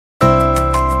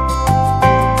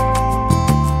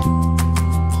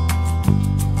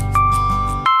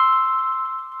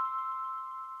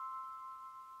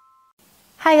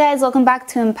Hi guys, welcome back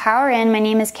to Empower In. My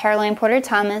name is Caroline Porter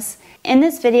Thomas. In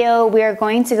this video, we are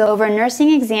going to go over a nursing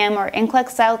exam or NCLEX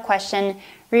style question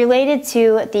related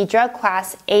to the drug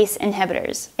class ACE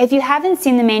inhibitors. If you haven't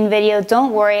seen the main video,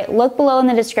 don't worry, look below in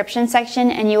the description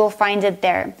section and you will find it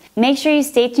there. Make sure you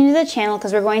stay tuned to the channel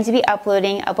because we're going to be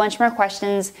uploading a bunch more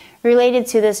questions related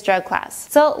to this drug class.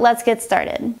 So let's get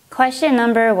started. Question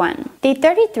number 1. The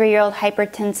 33-year-old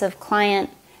hypertensive client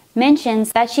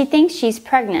mentions that she thinks she's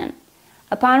pregnant.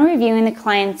 Upon reviewing the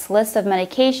client's list of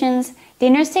medications, the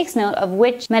nurse takes note of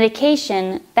which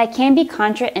medication that can be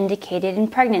contraindicated in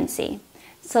pregnancy.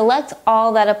 Select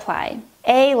all that apply.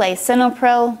 A.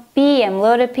 Lisinopril, B.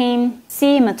 Amlodipine,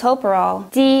 C.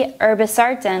 Metoprolol, D.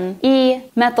 Irbesartan, E.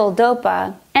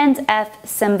 Methyldopa, and F.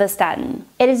 Simvastatin.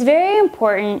 It is very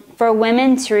important for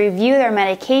women to review their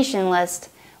medication list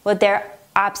with their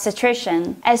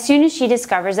obstetrician as soon as she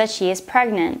discovers that she is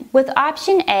pregnant. With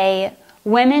option A,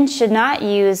 women should not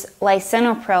use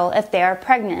lisinopril if they are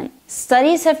pregnant.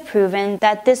 Studies have proven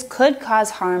that this could cause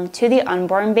harm to the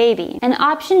unborn baby. In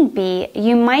option B,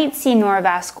 you might see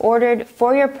Norvasc ordered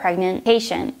for your pregnant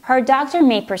patient. Her doctor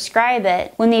may prescribe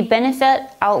it when the benefit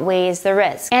outweighs the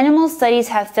risk. Animal studies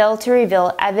have failed to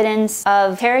reveal evidence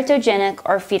of teratogenic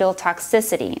or fetal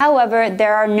toxicity. However,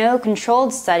 there are no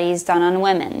controlled studies done on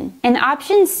women. In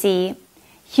option C,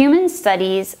 human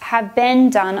studies have been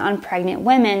done on pregnant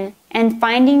women, and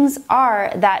findings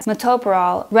are that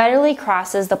metoprolol readily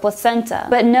crosses the placenta,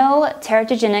 but no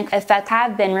teratogenic effects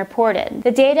have been reported.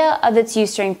 The data of its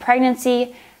use during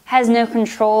pregnancy has no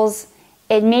controls.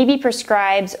 It may be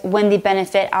prescribed when the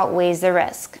benefit outweighs the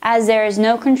risk, as there is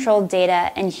no controlled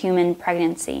data in human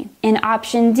pregnancy. In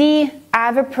option D,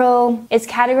 Avapro is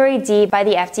category D by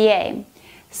the FDA.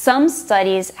 Some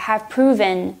studies have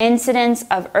proven incidence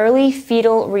of early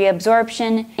fetal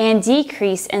reabsorption and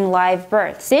decrease in live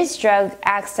births. This drug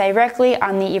acts directly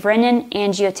on the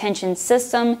renin-angiotensin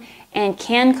system and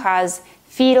can cause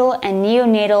fetal and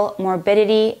neonatal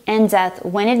morbidity and death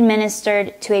when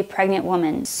administered to a pregnant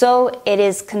woman, so it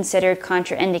is considered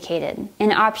contraindicated.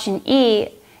 In option E,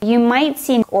 you might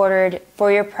see ordered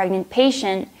for your pregnant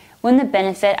patient when the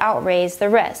benefit outweighs the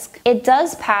risk. It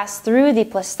does pass through the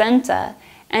placenta,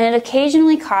 and it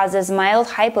occasionally causes mild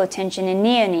hypotension in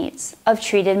neonates of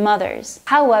treated mothers.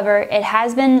 However, it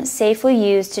has been safely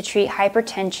used to treat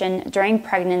hypertension during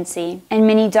pregnancy, and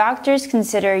many doctors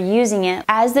consider using it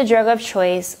as the drug of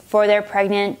choice for their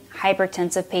pregnant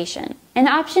hypertensive patient. In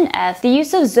option F, the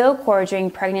use of Zocor during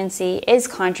pregnancy is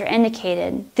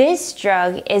contraindicated. This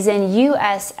drug is in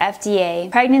US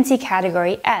FDA pregnancy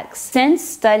category X, since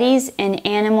studies in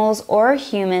animals or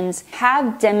humans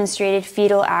have demonstrated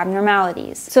fetal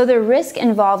abnormalities. So the risk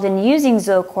involved in using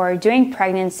Zocor during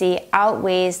pregnancy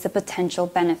outweighs the potential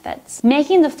benefits,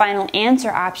 making the final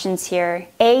answer options here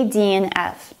A, D, and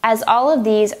F, as all of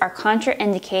these are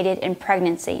contraindicated in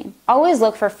pregnancy. Always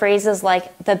look for phrases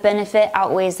like the benefit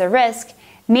outweighs the risk,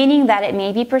 meaning that it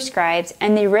may be prescribed,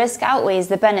 and the risk outweighs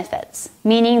the benefits,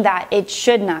 meaning that it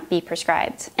should not be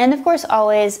prescribed. And of course,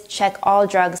 always check all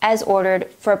drugs as ordered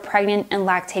for pregnant and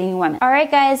lactating women.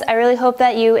 Alright guys, I really hope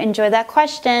that you enjoyed that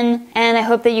question, and I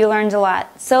hope that you learned a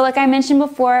lot. So like I mentioned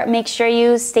before, make sure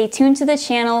you stay tuned to the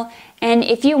channel, and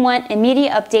if you want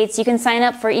immediate updates, you can sign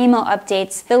up for email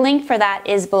updates. The link for that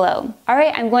is below.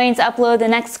 Alright, I'm going to upload the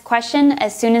next question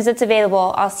as soon as it's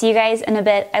available. I'll see you guys in a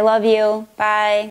bit. I love you. Bye.